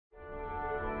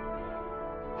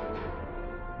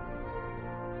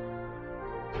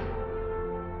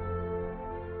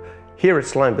Here at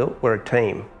Sloanebuilt, we're a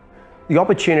team. The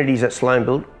opportunities at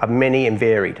Sloanebuilt are many and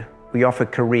varied. We offer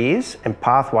careers and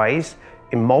pathways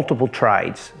in multiple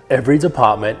trades. Every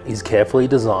department is carefully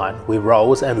designed with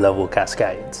roles and level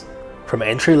cascades, from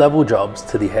entry-level jobs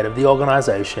to the head of the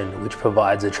organisation, which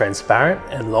provides a transparent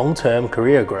and long-term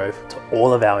career growth to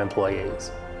all of our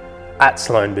employees. At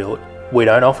Sloanebuilt, we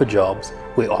don't offer jobs,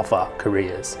 we offer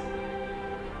careers.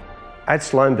 At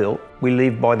Sloanebuilt, we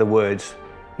live by the words,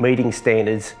 meeting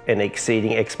standards and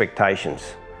exceeding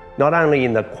expectations, not only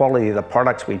in the quality of the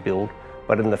products we build,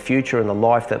 but in the future and the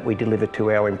life that we deliver to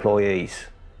our employees.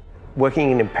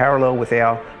 Working in parallel with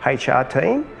our HR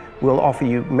team, we'll offer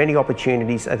you many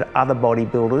opportunities that other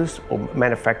bodybuilders or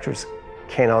manufacturers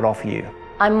cannot offer you.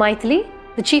 I'm Maithili,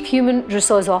 the Chief Human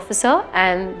Resource Officer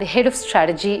and the Head of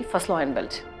Strategy for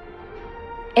Sloanebuilt.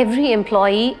 Every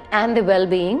employee and their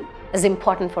well-being is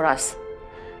important for us,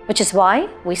 which is why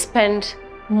we spend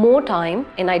more time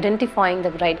in identifying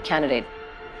the right candidate.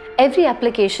 Every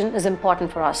application is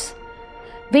important for us.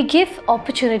 We give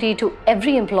opportunity to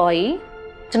every employee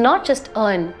to not just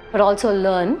earn, but also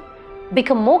learn,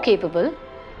 become more capable,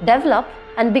 develop,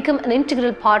 and become an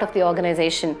integral part of the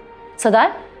organization so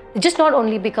that they just not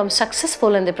only become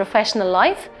successful in their professional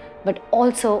life, but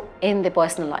also in their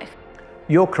personal life.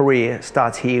 Your career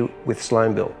starts here with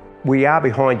Sloanebuilt. We are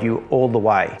behind you all the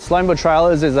way. Sloanebuilt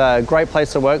Trailers is a great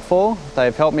place to work for.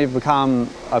 They've helped me become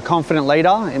a confident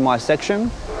leader in my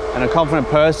section and a confident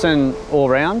person all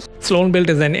around. Sloanebuilt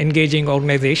is an engaging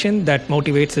organisation that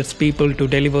motivates its people to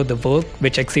deliver the work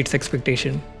which exceeds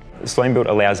expectation. Sloanebuilt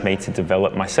allows me to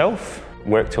develop myself,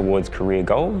 work towards career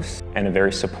goals, and are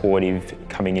very supportive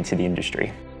coming into the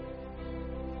industry.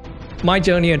 My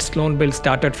journey at Sloanebuilt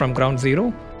started from ground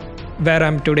zero. Where I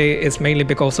am today is mainly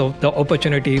because of the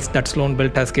opportunities that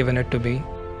Sloanebuilt has given it to be.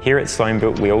 Here at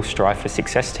Sloanebuilt, we all strive for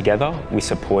success together, we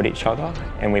support each other,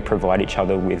 and we provide each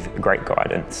other with great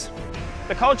guidance.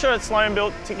 The culture at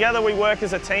Sloanebuilt, together we work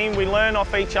as a team, we learn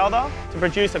off each other to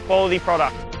produce a quality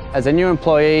product. As a new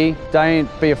employee, don't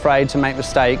be afraid to make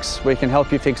mistakes. We can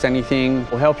help you fix anything.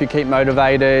 We'll help you keep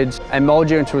motivated and mould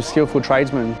you into a skillful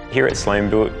tradesman. Here at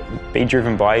Sloanebuilt, be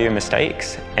driven by your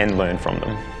mistakes and learn from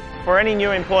them. For any new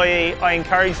employee, I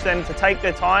encourage them to take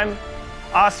their time,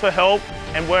 ask for help,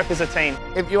 and work as a team.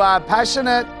 If you are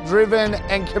passionate, driven,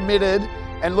 and committed,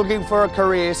 and looking for a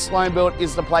career, Sloanebuilt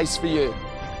is the place for you.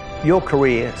 Your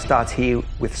career starts here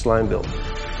with Sloanebuilt.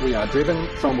 We are driven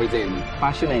from within,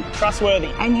 passionate, trustworthy,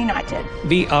 and united.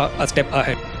 We are a step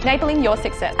ahead, enabling your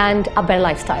success and a better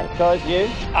lifestyle. Because you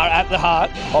are at the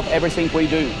heart of everything we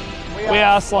do. We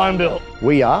are Sloanebuilt.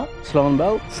 We are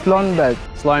Sloanebuilt. Sloanebuilt.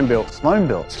 Sloanebuilt.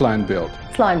 Sloanebuilt. Sloanebuilt.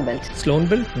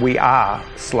 Sloanebuilt. We are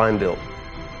Sloanebuilt.